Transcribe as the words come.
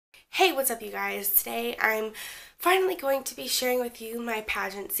Hey, what's up you guys? Today I'm finally going to be sharing with you my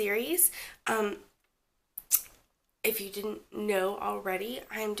pageant series. Um, if you didn't know already,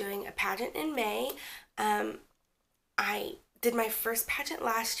 I'm doing a pageant in May. Um, I did my first pageant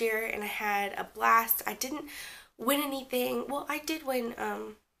last year and I had a blast. I didn't win anything. Well, I did win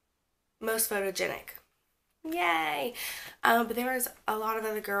most photogenic. Yay! But there was a lot of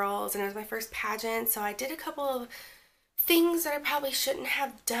other girls and it was my first pageant, so I did a couple of things that I probably shouldn't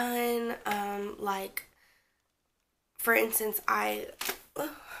have done. Like, for instance, I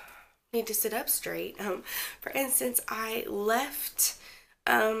need to sit up straight. For instance, I left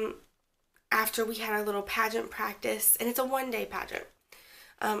after we had our little pageant practice, and it's a one-day pageant.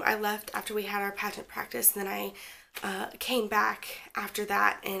 I left after we had our pageant practice, and then I came back after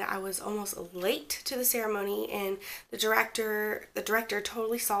that, and I was almost late to the ceremony, and the director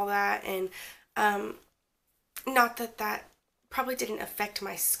totally saw that, and not that that probably didn't affect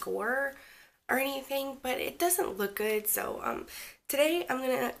my score or anything, but it doesn't look good. So today I'm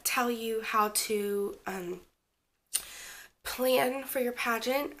going to tell you how to plan for your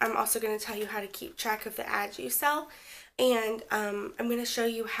pageant. I'm also going to tell you how to keep track of the ads you sell, and I'm going to show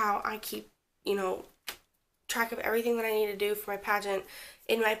you how I keep, track of everything that I need to do for my pageant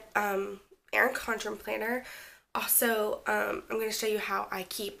in my Erin Condren planner. Also, I'm going to show you how I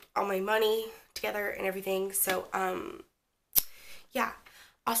keep all my money together and everything. So, yeah.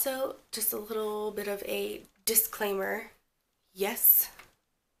 Also, just a little bit of a disclaimer. Yes,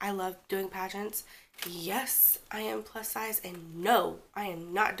 I love doing pageants. Yes, I am plus size. And no, I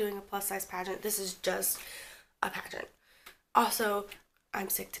am not doing a plus size pageant. This is just a pageant. Also, I'm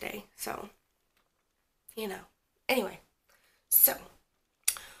sick today, so, Anyway, so,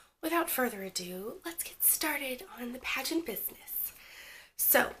 without further ado, let's get started on the pageant business.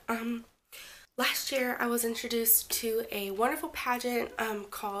 So, last year I was introduced to a wonderful pageant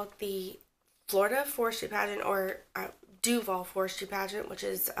called the Florida Forestry Pageant, or Duval Forestry Pageant, which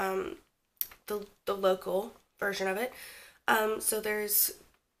is the local version of it. So there's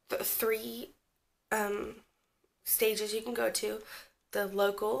three stages you can go to. The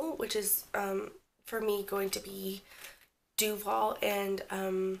local, which is for me going to be Duval and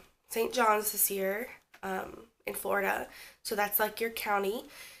St. John's this year in Florida. So that's like your county.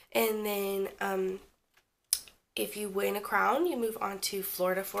 And then if you win a crown, you move on to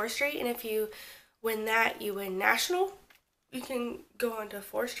Florida Forestry. And if you win that, you win national. You can go on to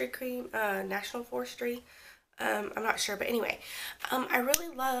Forestry Cream, National Forestry. I'm not sure, but anyway, I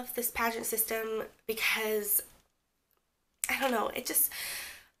really love this pageant system because, I don't know,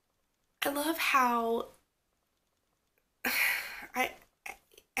 I love how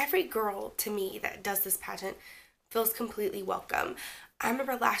every girl to me that does this pageant feels completely welcome. I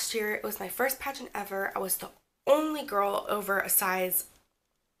remember last year, it was my first pageant ever. I was the only girl over a size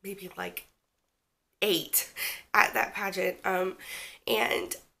maybe like 8 at that pageant, and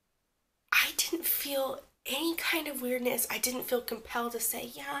I didn't feel any kind of weirdness. I didn't feel compelled to say,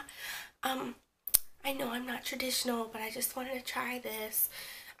 yeah, I know I'm not traditional, but I just wanted to try this.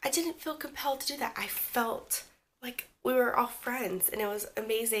 I didn't feel compelled to do that. I felt like we were all friends, and it was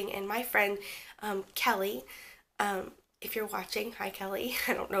amazing. And my friend, Kelly, if you're watching, hi Kelly.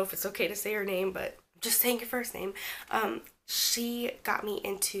 I don't know if it's okay to say her name, but I'm just saying your first name. She got me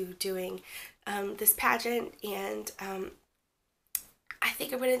into doing this pageant, and I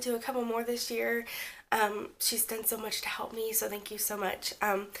think I'm going to do a couple more this year. She's done so much to help me, so thank you so much.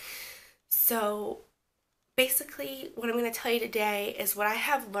 So basically, what I'm going to tell you today is what I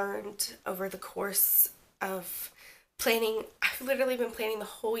have learned over the course of planning. I've literally been planning the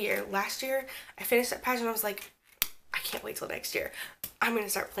whole year. Last year, I finished that pageant. I was like, I can't wait till next year. I'm going to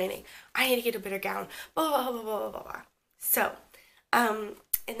start planning. I need to get a better gown. Blah, blah, blah, blah, blah, blah, blah. So,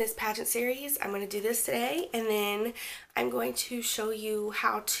 in this pageant series, I'm going to do this today, and then I'm going to show you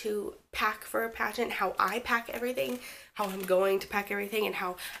how to pack for a pageant, how I pack everything, how I'm going to pack everything, and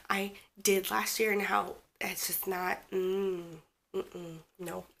how I did last year, and how it's just not, no,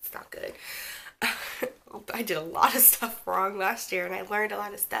 it's not good. I did a lot of stuff wrong last year, and I learned a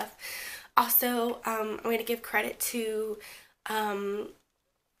lot of stuff. Also, I'm going to give credit to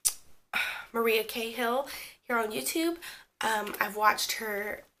Maria Cahill here on YouTube. I've watched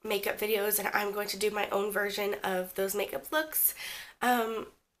her makeup videos, and I'm going to do my own version of those makeup looks,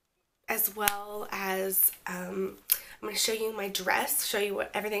 as well as I'm going to show you my dress, show you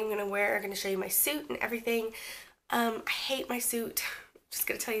everything I'm going to wear. I'm going to show you my suit and everything. I hate my suit. I'm just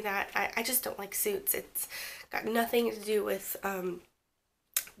going to tell you that. I just don't like suits. It's got nothing to do with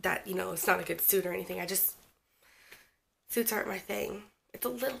that, it's not a good suit or anything. Suits aren't my thing. It's a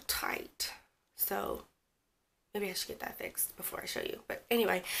little tight, so Maybe I should get that fixed before I show you. But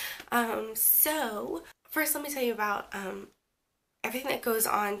anyway, so first let me tell you about everything that goes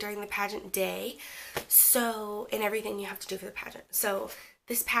on during the pageant day. So, and everything you have to do for the pageant. So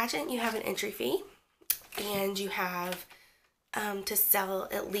this pageant, you have an entry fee, and you have to sell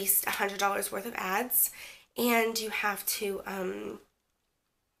at least $100 worth of ads, and you have to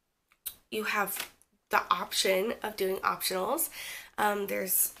you have the option of doing optionals.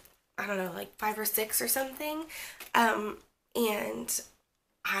 There's, I don't know, like 5 or 6 or something, and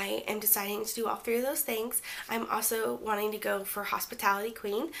I am deciding to do all 3 of those things. I'm also wanting to go for Hospitality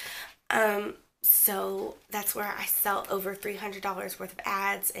Queen. So that's where I sell over $300 worth of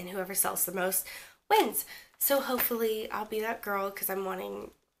ads, and whoever sells the most wins. So hopefully I'll be that girl, because I'm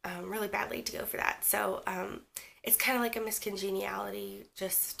wanting really badly to go for that. So it's kind of like a Miss Congeniality,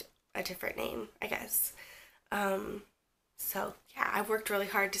 just a different name, I guess. So yeah, I've worked really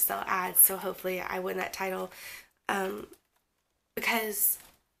hard to sell ads, so hopefully I win that title, because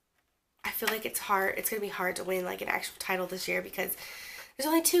I feel like it's hard. It's gonna be hard to win like an actual title this year, because there's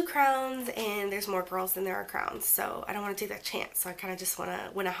only 2 crowns and there's more girls than there are crowns. So I don't want to take that chance. So I kind of just want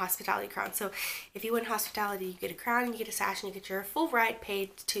to win a hospitality crown. So if you win hospitality, you get a crown, you get a sash, and you get your full ride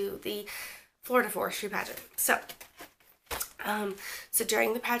paid to the Florida Forestry pageant. So, so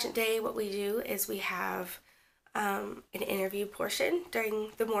during the pageant day, what we do is we have an interview portion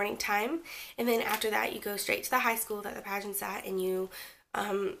during the morning time, and then after that, you go straight to the high school that the pageant's at, and you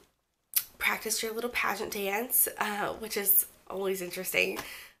practice your little pageant dance, which is always interesting.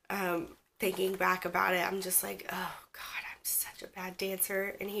 Thinking back about it, I'm just like, oh God, I'm such a bad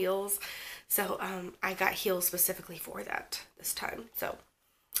dancer in heels. So I got heels specifically for that this time. So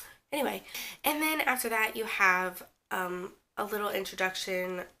anyway, and then after that, you have a little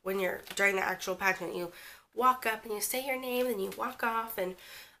introduction when you're during the actual pageant. You walk up and you say your name, and you walk off, and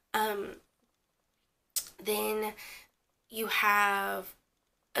then you have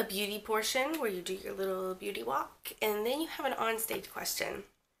a beauty portion where you do your little beauty walk, and then you have an on-stage question.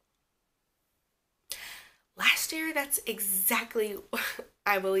 Last year, that's exactly,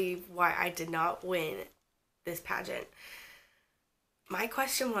 I believe, why I did not win this pageant. My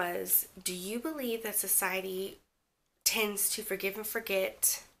question was, do you believe that society tends to forgive and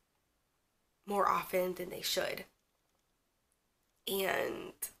forget more often than they should?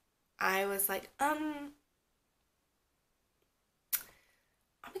 And I was like, I'm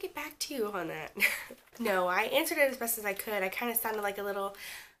gonna get back to you on that. No, I answered it as best as I could. I kind of sounded like a little,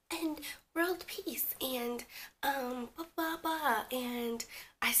 and world peace, and blah blah blah, and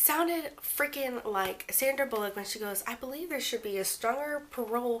I sounded freaking like Sandra Bullock when she goes, I believe there should be a stronger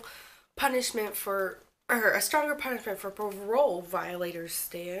punishment for parole violators,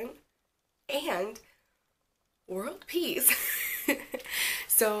 Stan, and world peace.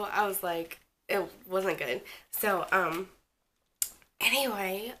 So I was like, it wasn't good. So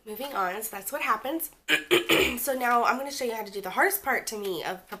anyway, moving on. So that's what happens. So now I'm going to show you how to do the hardest part to me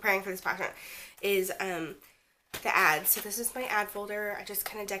of preparing for this pageant is the ads. So this is my ad folder. I just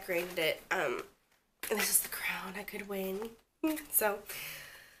kind of decorated it. And this is the crown I could win. So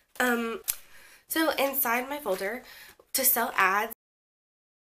so inside my folder, to sell ads,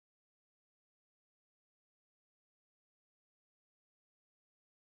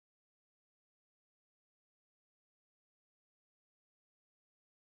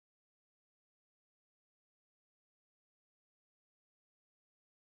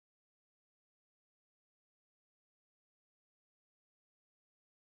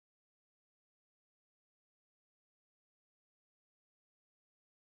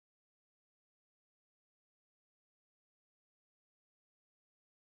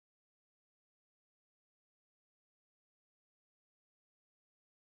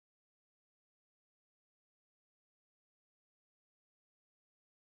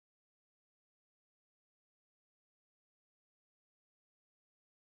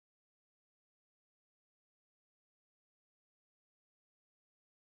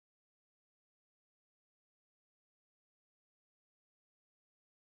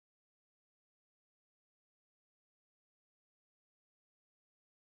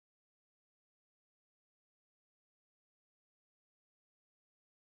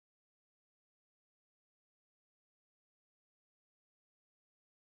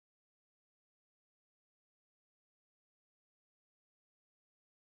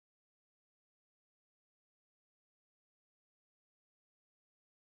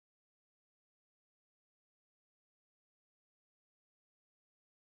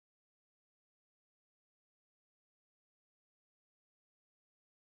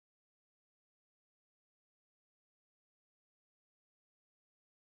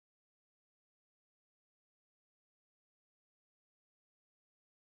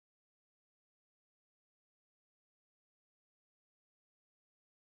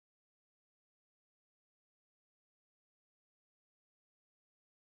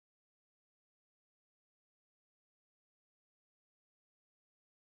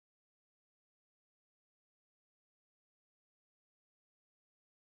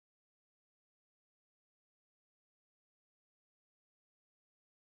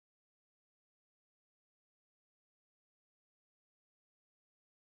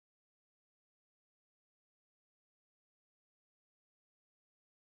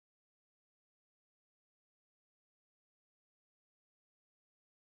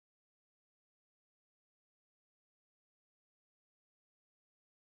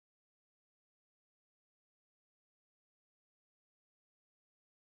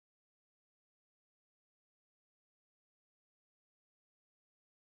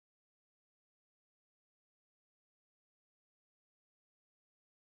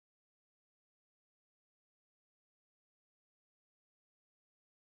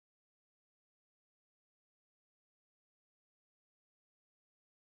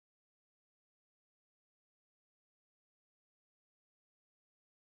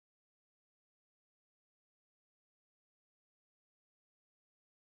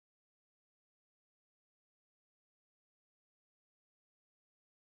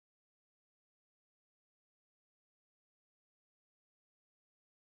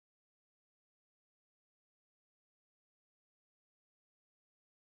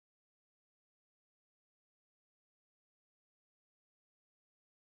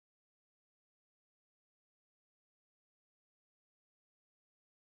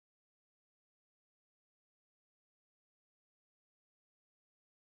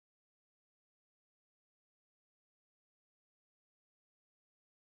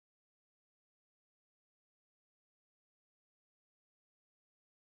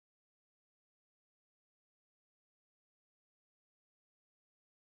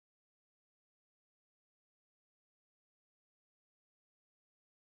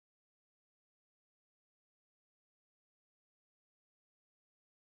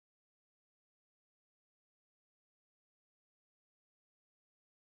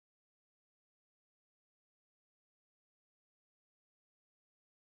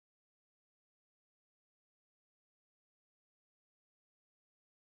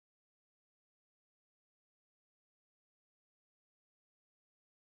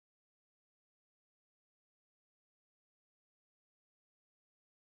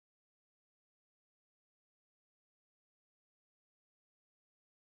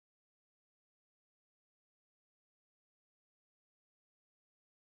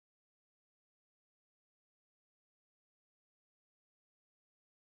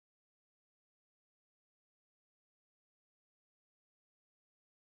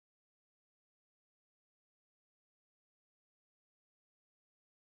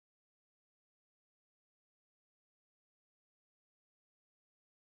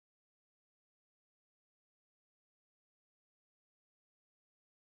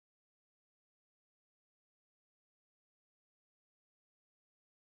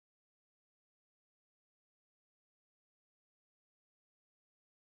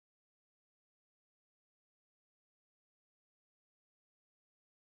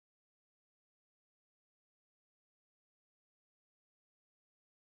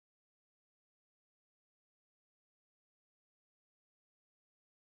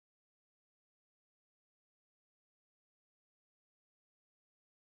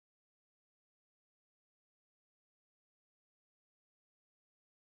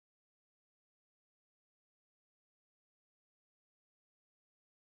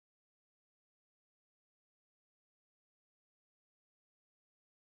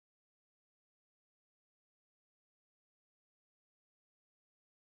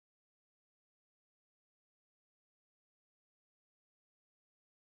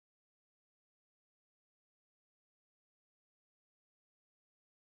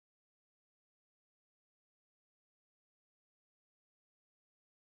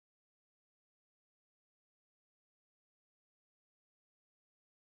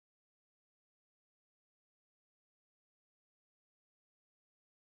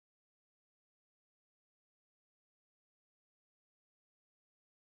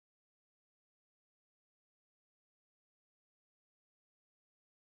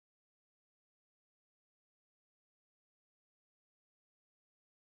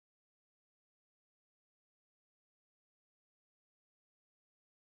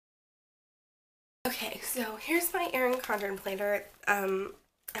 Okay, so here's my Erin Condren planner. I'm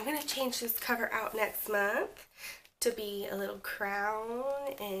gonna change this cover out next month to be a little crown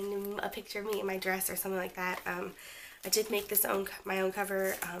and a picture of me in my dress or something like that. I did make my own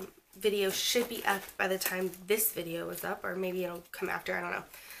cover. Video should be up by the time this video is up, or maybe it'll come after, I don't know.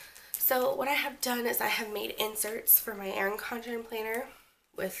 So what I have done is I have made inserts for my Erin Condren planner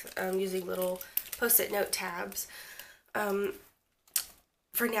with using little post-it note tabs.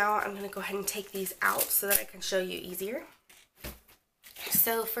 For now, I'm going to go ahead and take these out so that I can show you easier.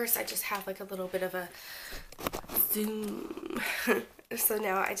 So first I just have like a little bit of a zoom. So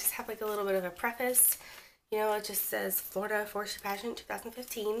now I just have like a little bit of a preface. You know, it just says Florida Forestry Pageant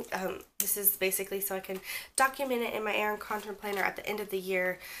 2015. This is basically so I can document it in my Erin Condren planner at the end of the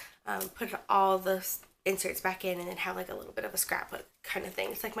year, put all the inserts back in, and then have like a little bit of a scrapbook kind of thing.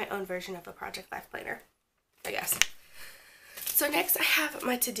 It's like my own version of a project life planner, I guess. So next I have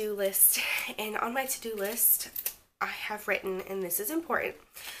my to-do list, and on my to-do list I have written, and this is important,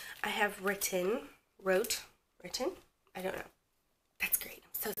 I have written, I don't know, that's great,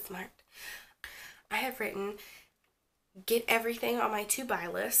 I'm so smart. I have written, get everything on my to-buy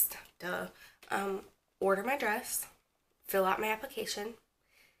list, order my dress, fill out my application,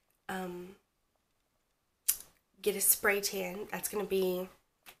 get a spray tan, that's going to be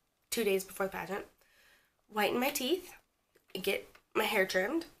 2 days before the pageant, whiten my teeth, get my hair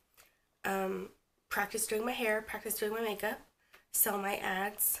trimmed, practice doing my hair, practice doing my makeup, sell my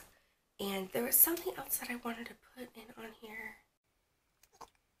ads, and there was something else that I wanted to put in on here.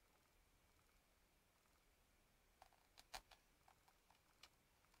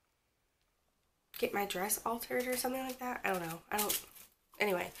 Get my dress altered or something like that. I don't know.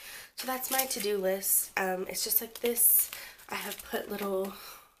 Anyway, so that's my to-do list. It's just like this. I have put little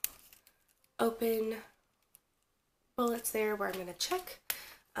open bullets there where I'm going to check.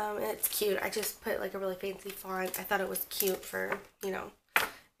 And it's cute. I just put like a really fancy font. I thought it was cute for, you know.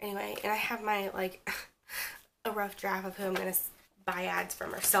 Anyway, and I have my like a rough draft of who I'm going to buy ads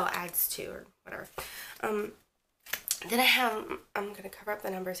from or sell ads to or whatever. Then I'm going to cover up the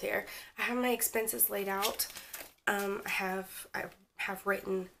numbers here. I have my expenses laid out. I have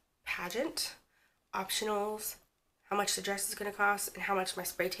written pageant, optionals, how much the dress is going to cost, and how much my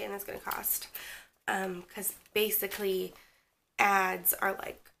spray tan is going to cost. Because basically ads are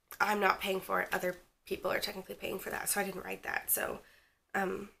like, I'm not paying for it, other people are technically paying for that, so I didn't write that. So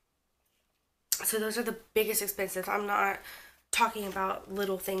so those are the biggest expenses. I'm not talking about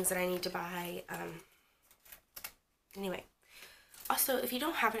little things that I need to buy. Anyway, also, if you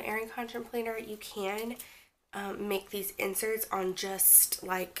don't have an Erin Condren planner, you can make these inserts on just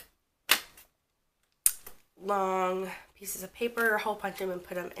like long pieces of paper, hole punch them and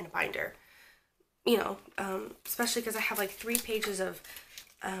put them in a binder. You know, especially because I have like 3 pages of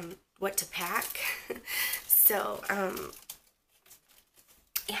what to pack. So,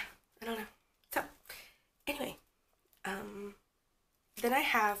 yeah, I don't know. So, anyway, then I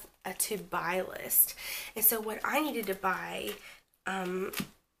have a to-buy list. And so what I needed to buy,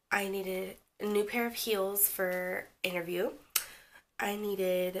 I needed a new pair of heels for interview.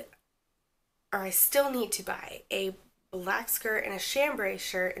 I still need to buy a black skirt and a chambray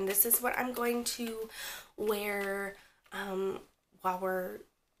shirt, and this is what I'm going to wear while we're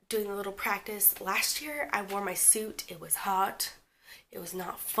doing a little practice. Last year I wore my suit. It was hot. It was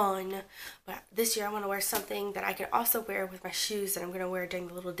not fun, but this year I want to wear something that I can also wear with my shoes that I'm going to wear during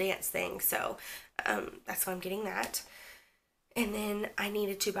the little dance thing, so that's why I'm getting that. And then I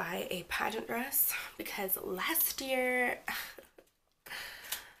needed to buy a pageant dress because last year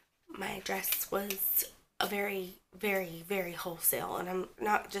my dress was a very, very, very wholesale, and I'm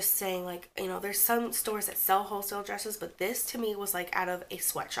not just saying like, you know, there's some stores that sell wholesale dresses, but this to me was like out of a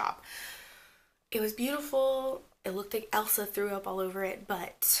sweatshop. It was beautiful. It looked like Elsa threw up all over it,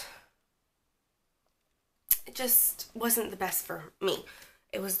 but it just wasn't the best for me.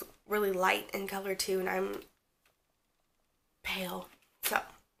 It was really light in color too, and I'm pale. So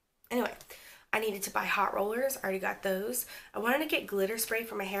anyway, I needed to buy hot rollers. I already got those. I wanted to get glitter spray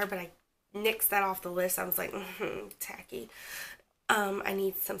for my hair, but I nixed that off the list. I was like, tacky. I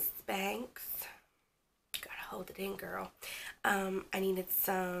need some Spanx. Gotta hold it in, girl. I needed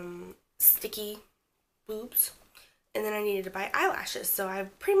some sticky boobs. And then I needed to buy eyelashes. So I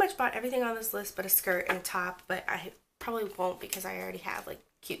pretty much bought everything on this list but a skirt and a top, but I probably won't because I already have like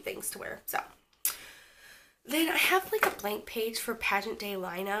cute things to wear. So then I have like a blank page for pageant day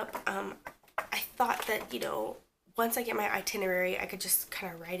lineup. I thought that, you know, once I get my itinerary, I could just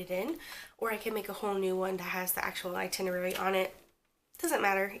kind of write it in, or I can make a whole new one that has the actual itinerary on it. Doesn't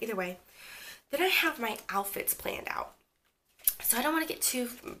matter, either way. Then I have my outfits planned out. So I don't want to get too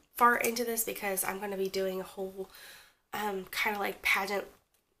far into this because I'm going to be doing a whole kind of like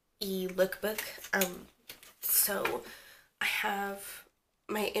pageant-y lookbook. So I have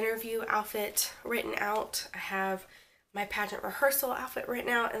my interview outfit written out. I have my pageant rehearsal outfit written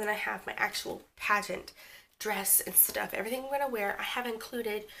out, and then I have my actual pageant dress and stuff. Everything I'm going to wear, I have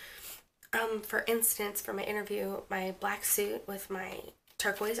included, for instance, for my interview, my black suit with my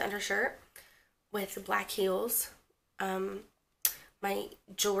turquoise undershirt with black heels, my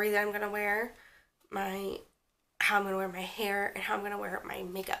jewelry that I'm going to wear, how I'm going to wear my hair, and how I'm going to wear my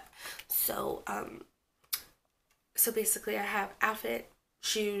makeup. So, so basically I have outfit,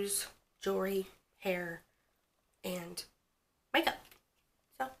 shoes, jewelry, hair, and makeup.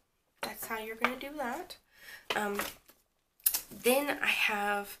 So that's how you're going to do that. Then I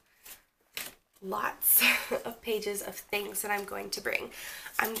have lots of pages of things that I'm going to bring.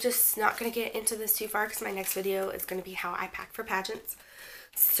 I'm just not going to get into this too far because my next video is going to be how I pack for pageants.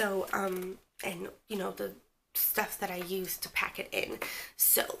 So, and you know, the stuff that I use to pack it in.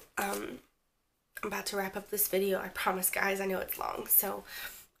 So, I'm about to wrap up this video. I promise, guys. I know it's long. So,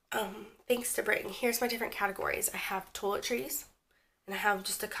 things to bring. Here's my different categories. I have toiletries, and I have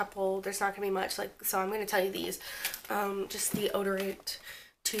just a couple. There's not going to be much, like, so I'm going to tell you these. Just deodorant,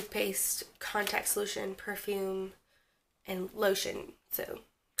 toothpaste, contact solution, perfume, and lotion. So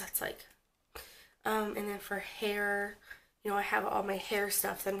that's like, and then for hair, you know, I have all my hair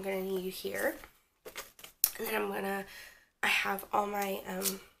stuff that I'm going to need here. And then I have all my,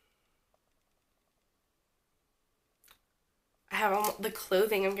 I have all the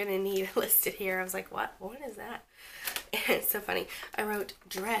clothing I'm going to need listed here. I was like, what is that? And it's so funny. I wrote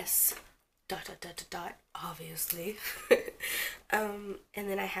dress, ... obviously. And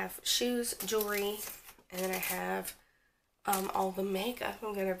then I have shoes, jewelry, and then I have all the makeup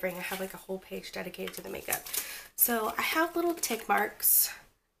I'm gonna bring. I have like a whole page dedicated to the makeup. So I have little tick marks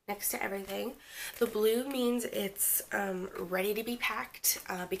next to everything. The blue means it's ready to be packed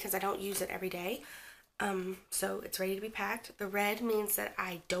because I don't use it every day. So it's ready to be packed. The red means that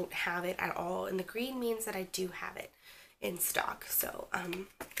I don't have it at all, and the green means that I do have it in stock. So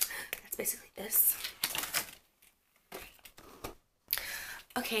that's basically this.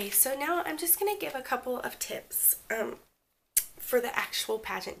 Okay, so now I'm just going to give a couple of tips for the actual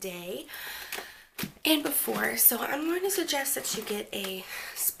pageant day and before. So I'm going to suggest that you get a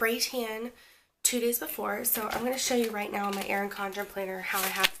spray tan 2 days before. So I'm going to show you right now on my Erin Condren planner how I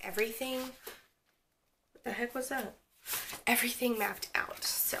have everything. What the heck was that? Everything mapped out.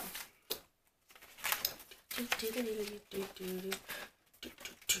 So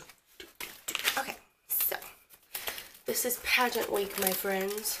okay, so this is pageant week, my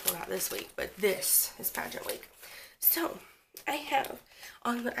friends. Well, not this week, but this is pageant week. So I have,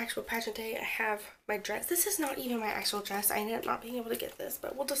 on the actual pageant day, I have my dress. This is not even my actual dress. I ended up not being able to get this,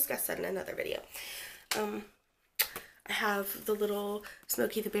 but we'll discuss that in another video. I have the little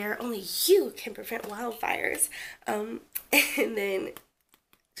Smokey the Bear. Only you can prevent wildfires. And then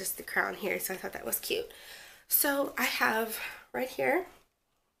just the crown here, so I thought that was cute. So I have right here,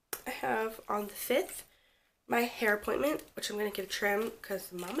 I have on the 5th, my hair appointment, which I'm going to get a trim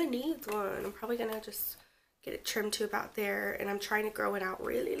because mama needs one. I'm probably going to just get it trimmed to about there, and I'm trying to grow it out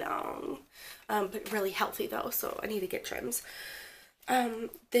really long, but really healthy though, so I need to get trims.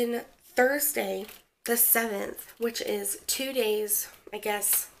 Then Thursday, the 7th, which is 2 days, I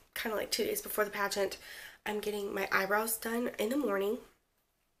guess, kind of like 2 days before the pageant, I'm getting my eyebrows done in the morning.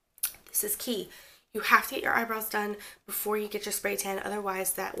 This is key. You have to get your eyebrows done before you get your spray tan,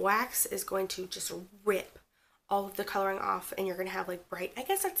 otherwise that wax is going to just rip all of the coloring off, and you're going to have like bright, I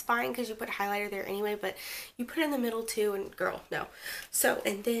guess that's fine because you put highlighter there anyway, but you put it in the middle too, and girl, no. So,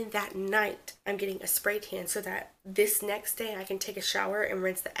 and then that night, I'm getting a spray tan so that this next day I can take a shower and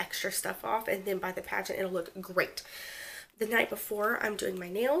rinse the extra stuff off, and then by the pageant, it'll look great. The night before, I'm doing my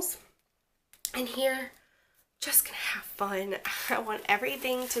nails, and here, just gonna have fun. I want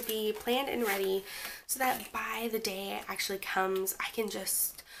everything to be planned and ready so that by the day it actually comes, I can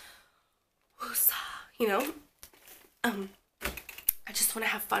just, woosah, you know? I just want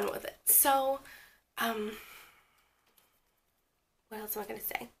to have fun with it. So, what else am I going to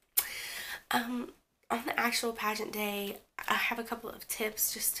say? On the actual pageant day, I have a couple of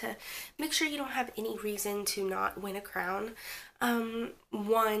tips just to make sure you don't have any reason to not win a crown.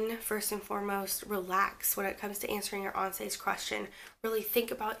 One, first and foremost, relax when it comes to answering your onstage question. Really think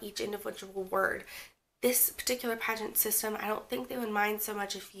about each individual word. This particular pageant system, I don't think they would mind so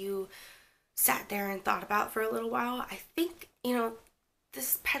much if you sat there and thought about for a little while. I think, you know,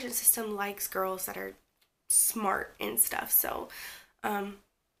 this pageant system likes girls that are smart and stuff. So,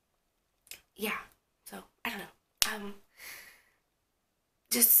 yeah. So, I don't know.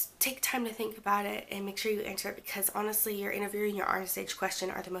 just take time to think about it and make sure you answer it, because honestly, your interview and your on stage question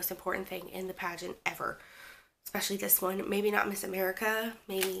are the most important thing in the pageant ever. Especially this one. Maybe not Miss America,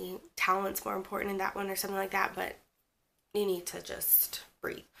 maybe talent's more important in that one or something like that, but you need to just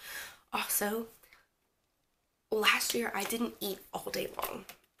breathe. Also, last year I didn't eat all day long.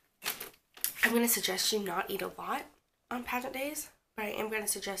 I'm going to suggest you not eat a lot on pageant days, but I am going to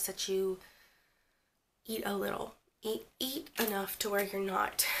suggest that you eat a little. Eat enough to where you're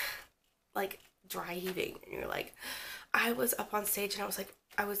not like dry heaving and you're like, I was up on stage and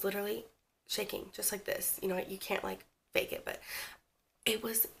I was literally shaking just like this. You know, you can't like fake it, but it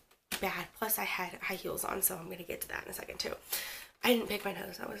was bad. Plus I had high heels on, so I'm gonna get to that in a second too. I didn't pick my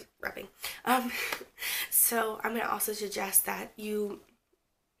nose, I was rubbing. So I'm gonna also suggest that you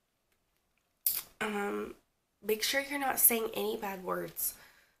make sure you're not saying any bad words.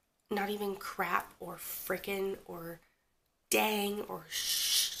 Not even crap or frickin' or dang or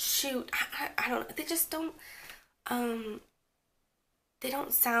shoot. I don't know. They just don't, they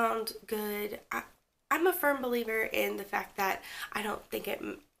don't sound good. I'm a firm believer in the fact that I don't think it,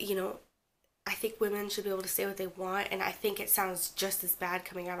 you know, I think women should be able to say what they want, and I think it sounds just as bad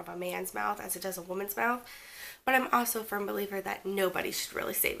coming out of a man's mouth as it does a woman's mouth. But I'm also a firm believer that nobody should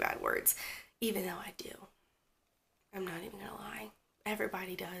really say bad words, even though I do. I'm not even gonna lie.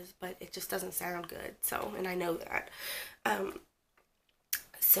 Everybody does, but it just doesn't sound good. So, and I know that.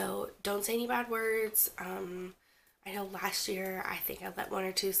 So don't say any bad words. I know last year I think I let one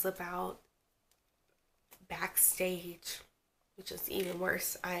or two slip out backstage, which is even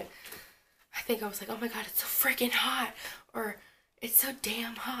worse. I think I was like, oh my god, it's so freaking hot, or it's so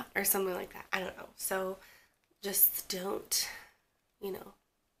damn hot, or something like that. I don't know. So just don't, you know,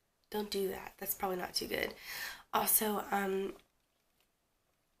 don't do that. That's probably not too good. Also,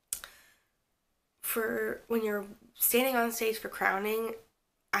 for when you're standing on stage for crowning,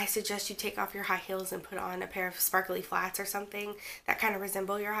 I suggest you take off your high heels and put on a pair of sparkly flats or something that kind of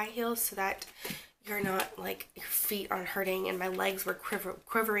resemble your high heels, so that you're not like your feet aren't hurting. And my legs were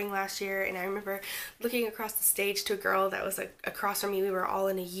quivering last year, and I remember looking across the stage to a girl that was across from me. We were all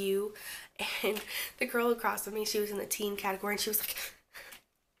in a U, and the girl across from me, she was in the teen category, and she was like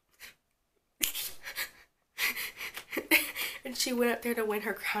and she went up there to win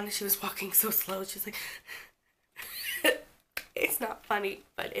her crown, and she was walking so slow. She was like it's not funny,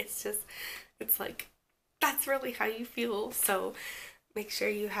 but it's just, it's like, that's really how you feel. So make sure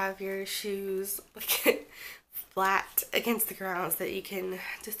you have your shoes like flat against the ground so that you can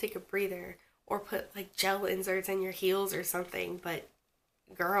just take a breather, or put like gel inserts in your heels or something. But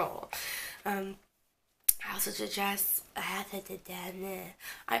girl, I also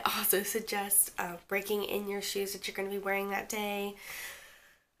suggest breaking in your shoes that you're going to be wearing that day.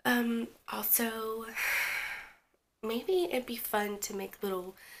 Also, maybe it'd be fun to make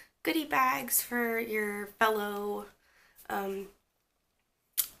little goodie bags for your fellow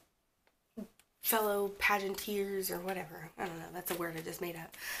pageanteers or whatever. I don't know, that's a word I just made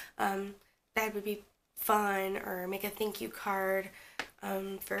up. That would be fun. Or make a thank you card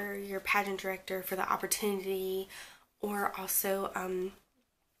for your pageant director for the opportunity. Or also,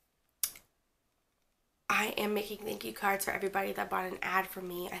 I am making thank you cards for everybody that bought an ad from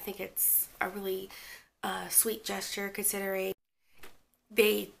me. I think it's a really sweet gesture, considering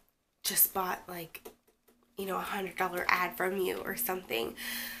they just bought like, you know, $100 ad from you or something.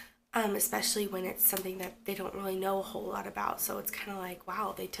 Especially when it's something that they don't really know a whole lot about. So it's kind of like,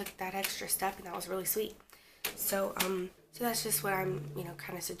 wow, they took that extra step, and that was really sweet. So so that's just what I'm, you know,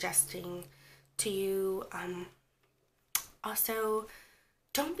 kind of suggesting to you. Also,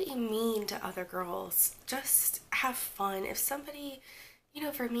 don't be mean to other girls. Just have fun. If somebody, you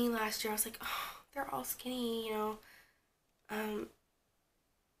know, for me last year, I was like, oh, they're all skinny, you know,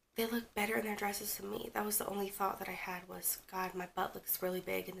 they look better in their dresses than me. That was the only thought that I had, was, God, my butt looks really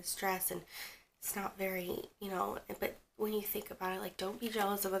big in this dress, and it's not very, you know. But when you think about it, like, don't be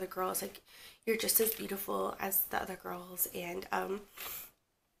jealous of other girls. Like, you're just as beautiful as the other girls, and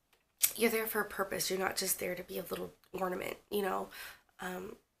you're there for a purpose. You're not just there to be a little ornament, you know.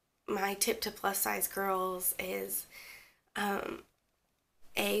 My tip to plus size girls is,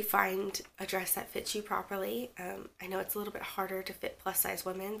 find a dress that fits you properly. I know it's a little bit harder to fit plus size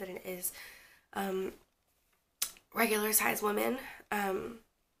women than it is regular size women,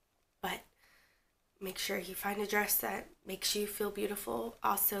 but make sure you find a dress that makes you feel beautiful.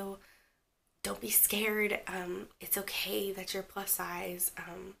 Also, don't be scared. It's okay that you're plus size.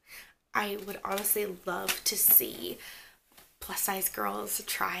 I would honestly love to see plus size girls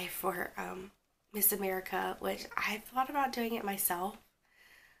try for Miss America, which I've thought about doing it myself.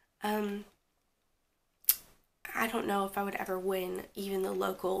 I don't know if I would ever win even the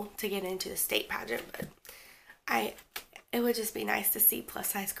local to get into the state pageant, but it would just be nice to see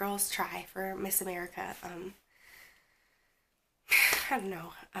plus size girls try for Miss America. I don't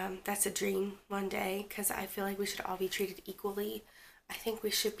know. That's a dream one day, because I feel like we should all be treated equally. I think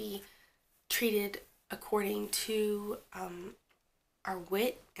we should be treated according to our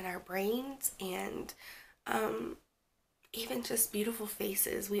wit and our brains, and even just beautiful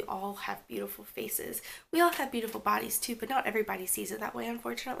faces. We all have beautiful faces. We all have beautiful bodies too, but not everybody sees it that way,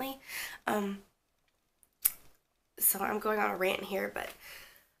 unfortunately. So I'm going on a rant here, but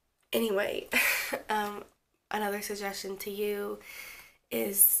anyway, another suggestion to you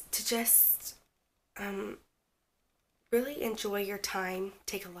is to just really enjoy your time.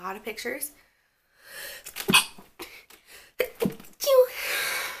 Take a lot of pictures.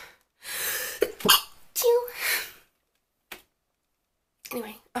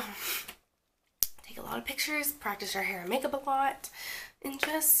 Anyway, take a lot of pictures, practice your hair and makeup a lot, and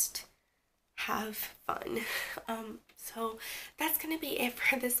just have fun. So that's gonna be it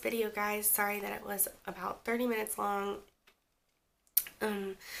for this video, guys. Sorry that it was about 30 minutes long.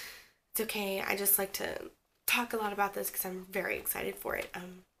 It's okay. I just like to talk a lot about this because I'm very excited for it.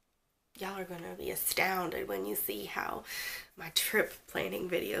 Y'all are gonna be astounded when you see how my trip planning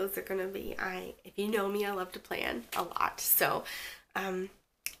videos are gonna be. If you know me, I love to plan a lot. So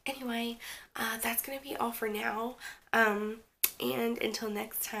anyway, that's gonna be all for now. And until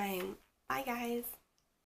next time, bye guys.